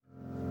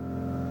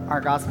Our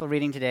gospel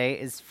reading today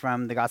is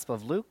from the Gospel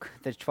of Luke,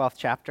 the 12th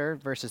chapter,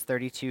 verses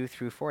 32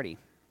 through 40.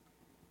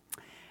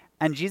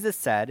 And Jesus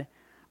said,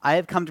 "I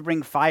have come to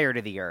bring fire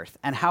to the earth,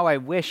 and how I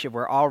wish it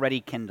were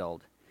already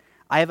kindled.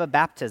 I have a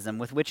baptism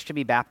with which to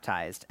be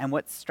baptized, and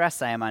what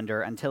stress I am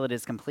under until it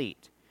is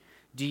complete.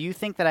 Do you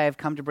think that I have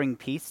come to bring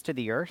peace to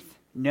the earth?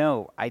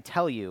 No, I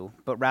tell you,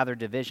 but rather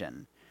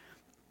division.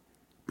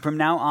 From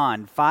now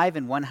on, 5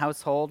 in one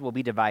household will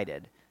be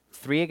divided,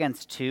 3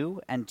 against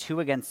 2, and 2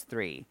 against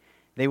 3.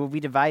 They will be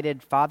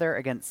divided father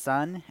against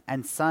son,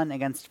 and son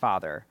against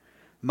father,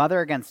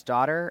 mother against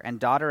daughter, and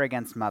daughter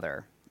against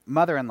mother,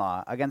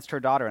 mother-in-law against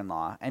her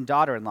daughter-in-law, and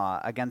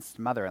daughter-in-law against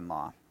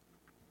mother-in-law."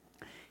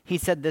 He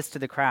said this to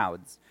the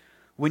crowds.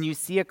 "When you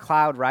see a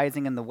cloud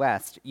rising in the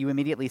west, you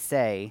immediately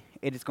say,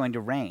 'It is going to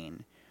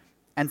rain.'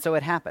 And so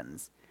it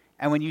happens.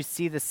 And when you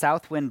see the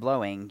south wind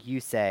blowing,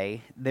 you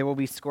say, 'There will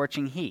be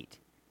scorching heat.'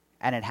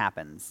 And it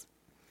happens.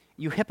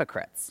 You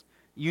hypocrites!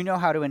 You know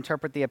how to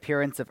interpret the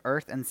appearance of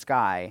earth and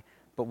sky,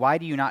 but why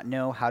do you not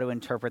know how to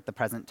interpret the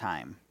present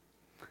time?"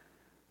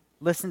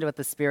 Listen to what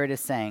the Spirit is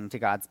saying to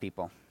God's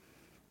people.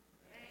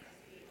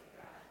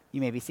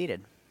 You may be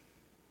seated.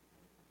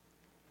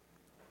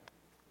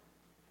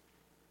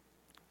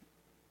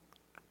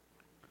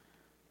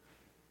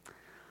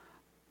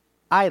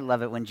 I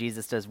love it when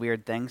Jesus does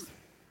weird things.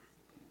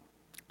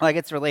 Like,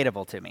 it's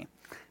relatable to me.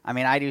 I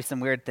mean, I do some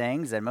weird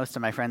things, and most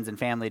of my friends and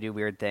family do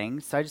weird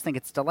things, so I just think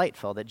it's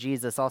delightful that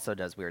Jesus also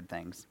does weird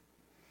things.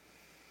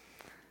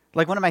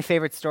 Like, one of my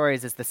favorite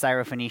stories is the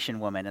Syrophoenician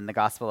woman in the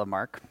Gospel of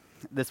Mark.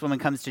 This woman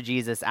comes to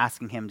Jesus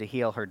asking him to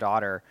heal her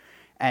daughter,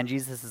 and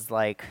Jesus is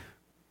like,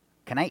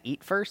 "Can I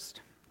eat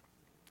first?"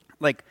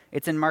 Like,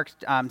 it's in Mark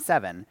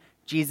 7.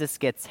 Jesus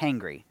gets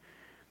hangry.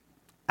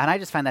 And I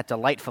just find that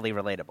delightfully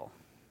relatable.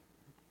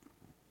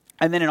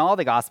 And then in all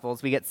the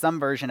Gospels, we get some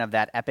version of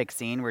that epic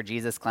scene where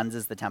Jesus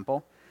cleanses the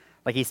temple.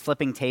 Like, he's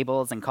flipping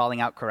tables and calling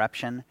out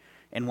corruption.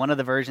 In one of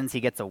the versions, he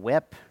gets a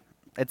whip.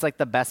 It's like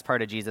the best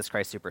part of Jesus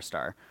Christ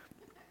Superstar.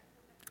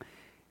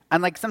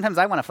 And like, sometimes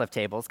I want to flip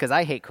tables because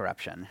I hate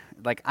corruption.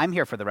 Like, I'm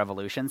here for the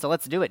revolution, so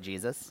let's do it,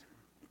 Jesus.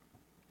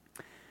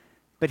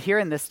 But here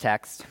in this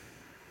text,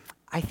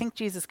 I think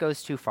Jesus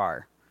goes too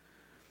far.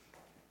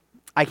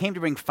 "I came to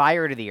bring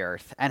fire to the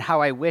earth, and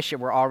how I wish it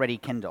were already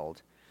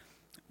kindled.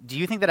 Do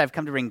you think that I've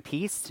come to bring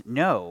peace?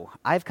 No,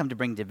 I've come to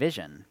bring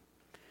division.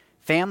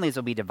 Families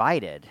will be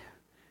divided.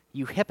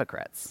 You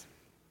hypocrites."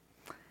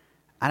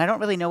 And I don't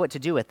really know what to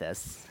do with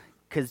this,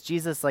 because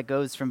Jesus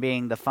goes from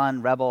being the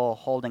fun rebel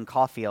Holden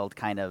Caulfield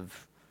kind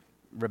of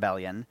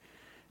rebellion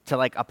to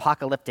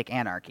apocalyptic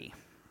anarchy.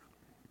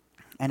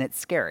 And it's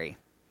scary.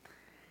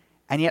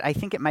 And yet I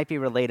think it might be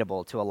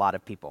relatable to a lot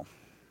of people.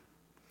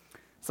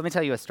 So let me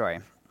tell you a story.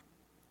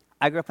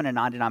 I grew up in a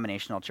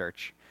non-denominational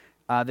church.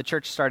 The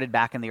church started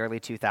back in the early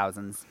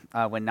 2000s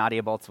when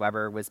Nadia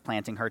Bolz-Weber was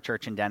planting her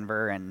church in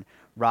Denver and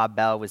Rob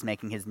Bell was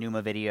making his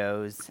Pneuma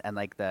videos, and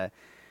the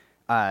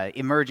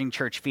emerging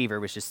church fever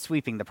was just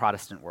sweeping the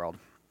Protestant world.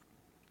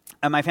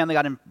 And my family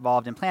got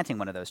involved in planting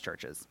one of those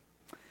churches.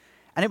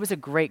 And it was a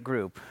great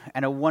group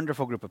and a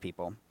wonderful group of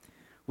people.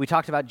 We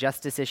talked about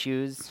justice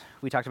issues,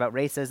 we talked about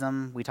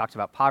racism, we talked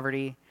about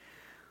poverty.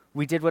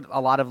 We did what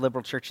a lot of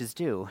liberal churches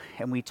do,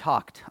 and we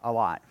talked a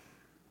lot.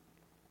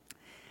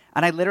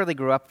 And I literally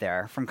grew up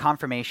there, from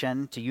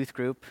confirmation to youth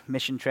group,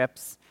 mission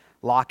trips,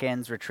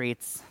 lock-ins,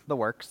 retreats, the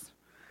works.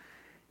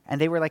 And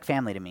they were like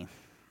family to me.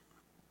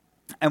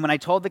 And when I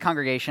told the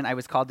congregation I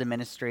was called to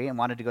ministry and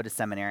wanted to go to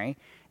seminary,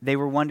 they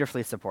were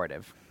wonderfully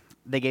supportive.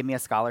 They gave me a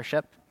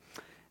scholarship.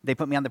 They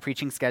put me on the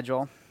preaching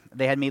schedule.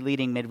 They had me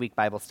leading midweek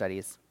Bible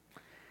studies.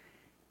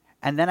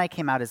 And then I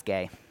came out as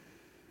gay.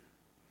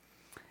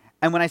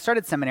 And when I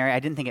started seminary,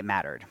 I didn't think it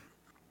mattered.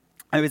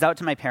 I was out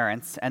to my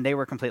parents, and they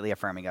were completely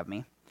affirming of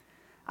me.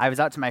 I was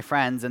out to my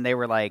friends, and they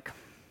were like,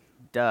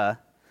 "Duh."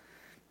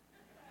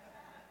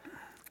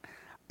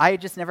 I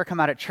had just never come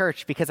out at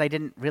church because I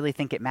didn't really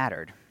think it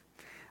mattered.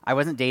 I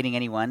wasn't dating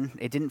anyone.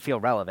 It didn't feel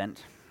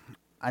relevant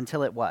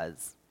until it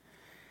was.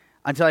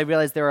 Until I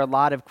realized there are a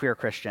lot of queer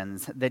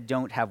Christians that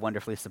don't have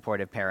wonderfully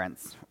supportive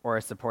parents or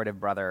a supportive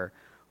brother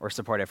or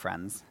supportive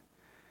friends.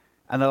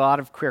 And a lot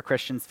of queer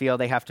Christians feel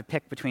they have to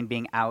pick between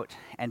being out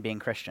and being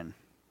Christian.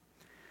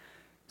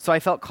 So I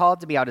felt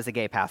called to be out as a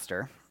gay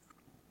pastor.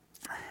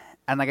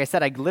 And like I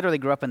said, I literally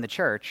grew up in the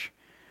church.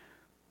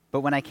 But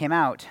when I came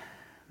out,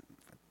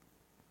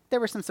 there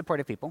were some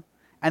supportive people,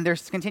 and there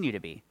continue to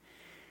be.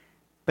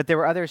 But there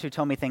were others who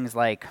told me things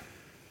like,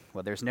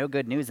 "Well, there's no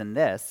good news in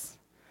this.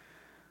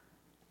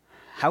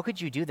 How could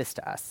you do this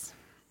to us?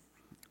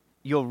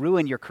 You'll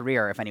ruin your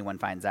career if anyone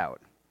finds out."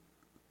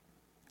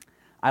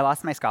 I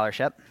lost my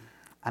scholarship,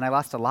 and I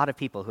lost a lot of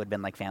people who had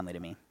been like family to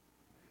me.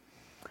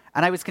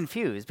 And I was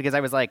confused because I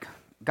was like,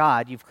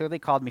 "God, you've clearly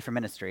called me for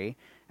ministry,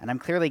 and I'm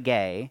clearly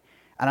gay,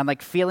 and I'm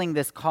feeling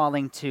this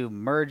calling to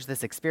merge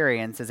this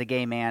experience as a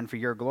gay man for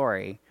your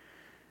glory.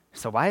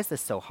 So why is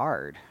this so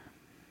hard?"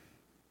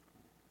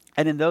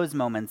 And in those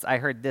moments, I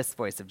heard this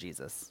voice of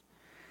Jesus.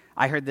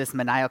 I heard this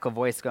maniacal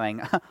voice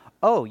going,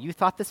 "Oh, you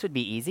thought this would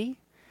be easy?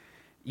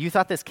 You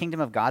thought this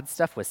kingdom of God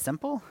stuff was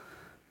simple?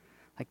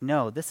 Like,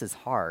 no, this is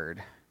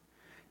hard.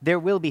 There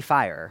will be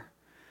fire.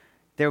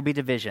 There will be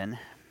division.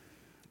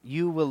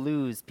 You will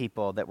lose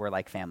people that were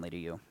like family to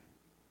you.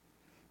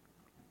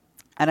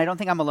 And I don't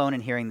think I'm alone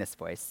in hearing this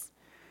voice.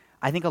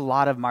 I think a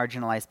lot of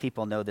marginalized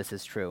people know this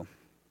is true.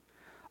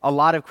 A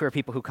lot of queer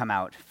people who come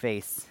out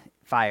face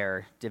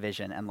fire,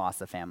 division, and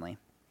loss of family.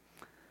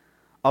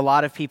 A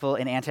lot of people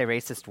in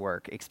anti-racist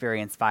work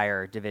experience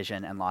fire,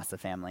 division, and loss of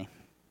family.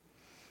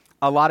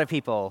 A lot of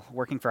people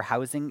working for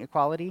housing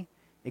equality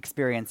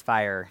experience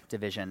fire,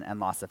 division, and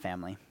loss of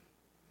family.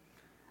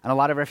 And a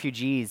lot of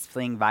refugees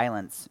fleeing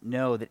violence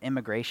know that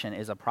immigration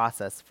is a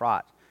process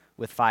fraught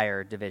with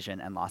fire,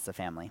 division, and loss of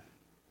family.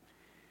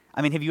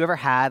 I mean, have you ever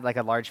had like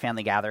a large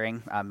family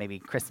gathering, maybe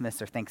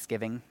Christmas or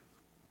Thanksgiving,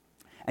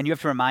 and you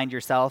have to remind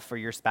yourself or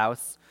your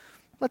spouse,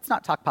 let's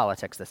not talk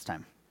politics this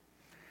time.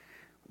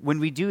 When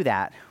we do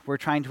that, we're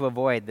trying to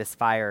avoid this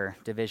fire,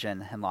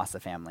 division, and loss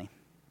of family.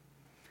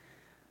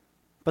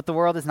 But the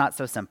world is not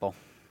so simple.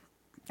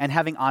 And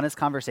having honest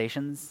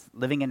conversations,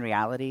 living in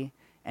reality,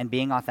 and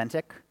being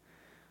authentic,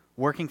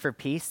 working for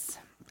peace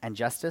and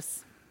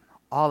justice,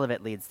 all of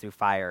it leads through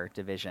fire,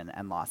 division,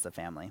 and loss of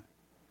family.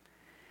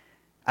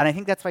 And I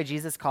think that's why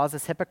Jesus calls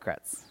us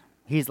hypocrites.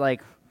 He's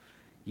like,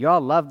 you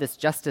all love this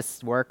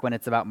justice work when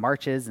it's about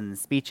marches and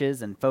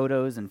speeches and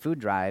photos and food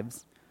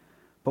drives,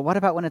 but what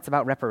about when it's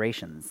about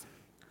reparations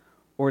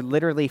or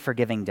literally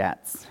forgiving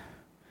debts?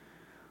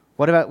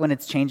 What about when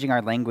it's changing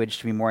our language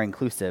to be more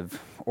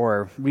inclusive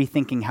or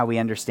rethinking how we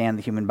understand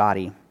the human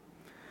body?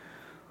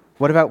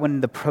 What about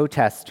when the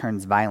protest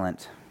turns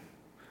violent?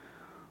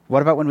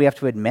 What about when we have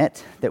to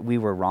admit that we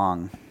were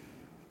wrong?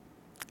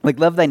 Like,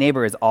 love thy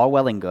neighbor is all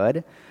well and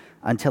good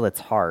until it's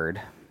hard.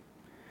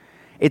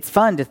 It's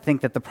fun to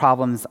think that the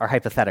problems are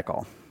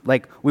hypothetical.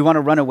 Like, we want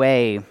to run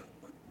away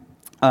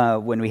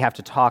when we have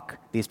to talk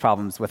these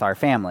problems with our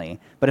family.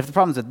 But if the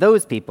problem's with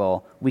those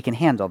people, we can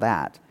handle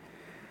that.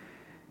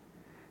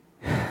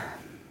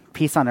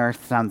 Peace on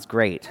earth sounds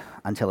great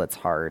until it's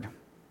hard.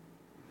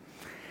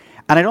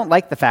 And I don't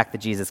like the fact that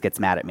Jesus gets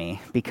mad at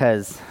me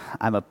because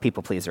I'm a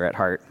people pleaser at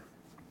heart.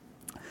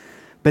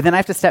 But then I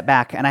have to step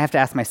back and I have to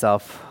ask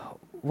myself,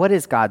 what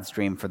is God's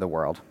dream for the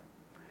world?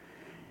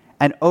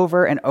 And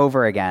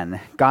over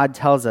again, God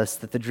tells us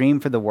that the dream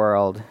for the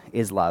world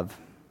is love.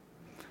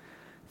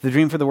 The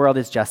dream for the world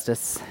is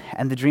justice,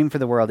 and the dream for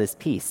the world is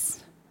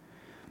peace.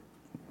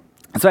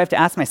 And so I have to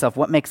ask myself,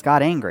 what makes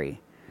God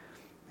angry?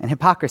 And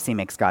hypocrisy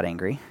makes God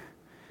angry.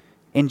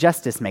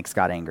 Injustice makes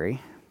God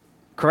angry.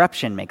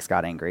 Corruption makes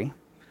God angry.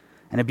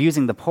 And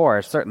abusing the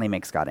poor certainly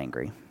makes God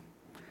angry.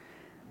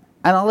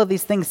 And all of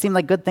these things seem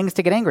like good things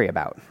to get angry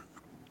about.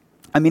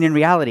 I mean, in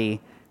reality,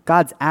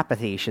 God's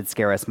apathy should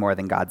scare us more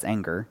than God's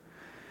anger.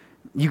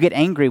 You get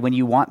angry when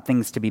you want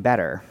things to be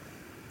better.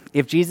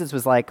 If Jesus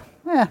was like,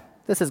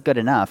 this is good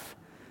enough,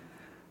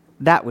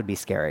 that would be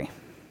scary.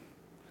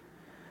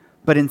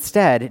 But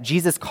instead,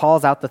 Jesus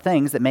calls out the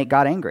things that make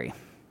God angry.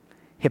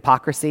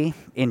 Hypocrisy,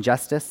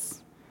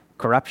 injustice,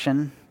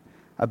 corruption,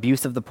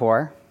 abuse of the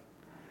poor.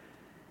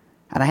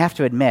 And I have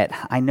to admit,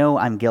 I know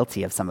I'm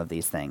guilty of some of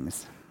these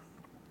things.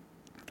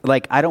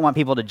 Like, I don't want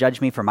people to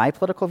judge me for my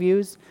political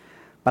views,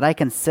 but I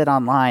can sit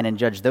online and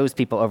judge those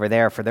people over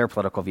there for their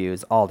political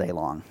views all day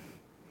long.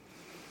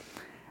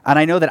 And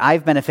I know that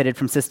I've benefited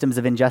from systems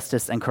of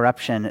injustice and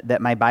corruption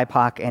that my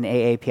BIPOC and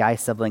AAPI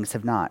siblings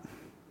have not.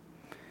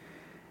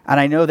 And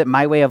I know that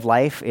my way of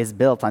life is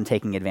built on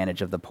taking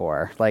advantage of the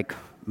poor. Like,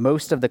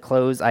 most of the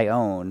clothes I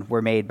own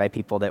were made by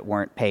people that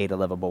weren't paid a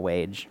livable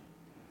wage.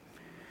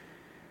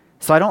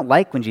 So I don't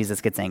like when Jesus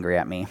gets angry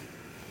at me,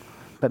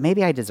 but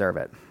maybe I deserve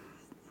it.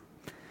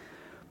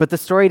 But the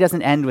story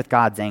doesn't end with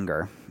God's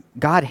anger.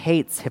 God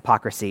hates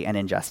hypocrisy and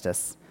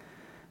injustice,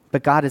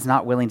 but God is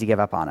not willing to give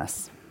up on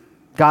us.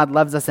 God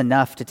loves us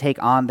enough to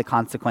take on the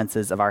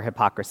consequences of our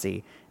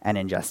hypocrisy and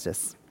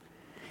injustice.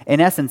 In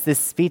essence, this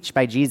speech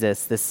by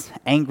Jesus, this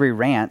angry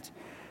rant,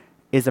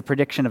 is a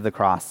prediction of the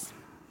cross.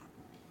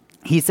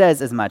 He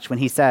says as much when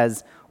he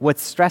says, "What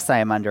stress I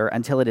am under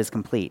until it is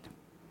complete."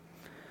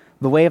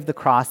 The way of the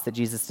cross that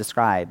Jesus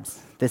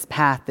describes, this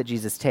path that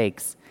Jesus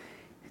takes,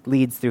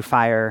 leads through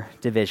fire,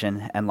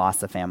 division, and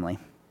loss of family.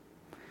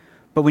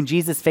 But when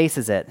Jesus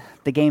faces it,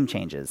 the game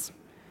changes.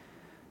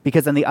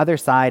 Because on the other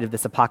side of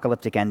this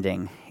apocalyptic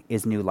ending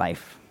is new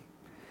life.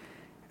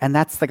 And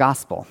that's the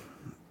gospel.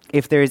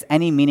 If there is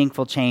any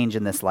meaningful change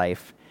in this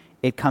life,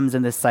 it comes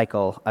in this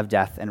cycle of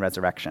death and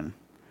resurrection.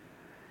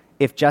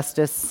 If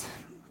justice,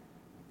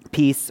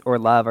 peace, or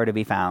love are to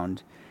be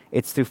found,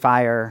 it's through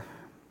fire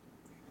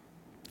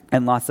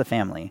and loss of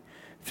family,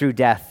 through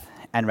death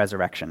and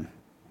resurrection.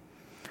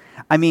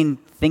 I mean,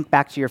 think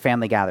back to your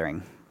family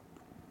gathering.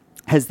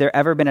 Has there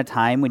ever been a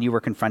time when you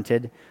were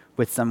confronted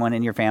with someone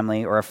in your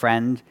family or a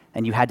friend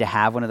and you had to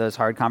have one of those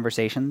hard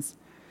conversations?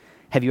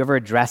 Have you ever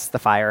addressed the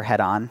fire head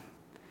on?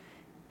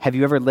 Have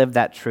you ever lived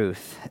that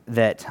truth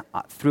that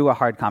through a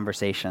hard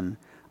conversation,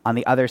 on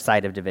the other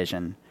side of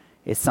division,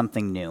 is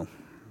something new?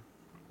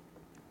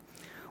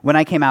 When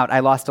I came out, I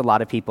lost a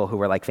lot of people who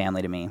were like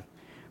family to me.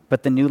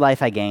 but the new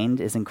life I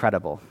gained is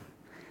incredible.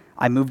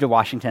 I moved to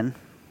Washington.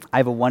 I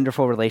have a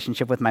wonderful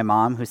relationship with my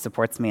mom who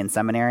supports me in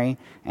seminary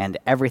and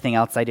everything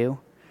else I do.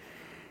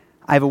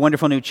 I have a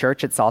wonderful new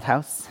church at Salt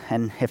House,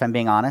 and if I'm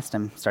being honest,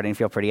 I'm starting to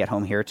feel pretty at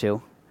home here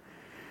too.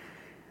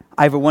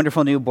 I have a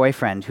wonderful new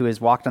boyfriend who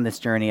has walked on this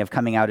journey of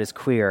coming out as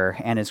queer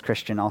and as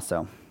Christian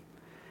also.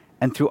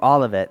 And through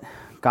all of it,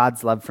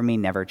 God's love for me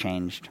never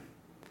changed.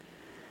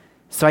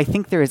 So I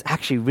think there is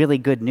actually really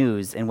good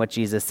news in what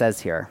Jesus says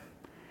here.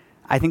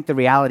 I think the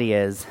reality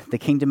is the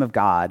kingdom of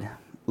God,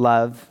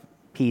 love,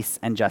 peace,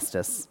 and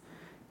justice,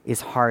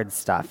 is hard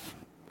stuff.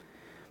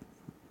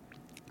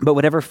 But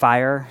whatever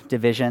fire,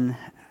 division,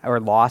 or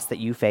loss that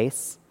you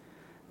face,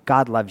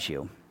 God loves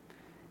you,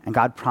 and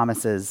God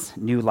promises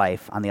new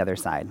life on the other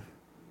side.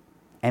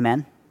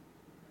 Amen?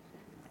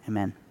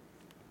 Amen.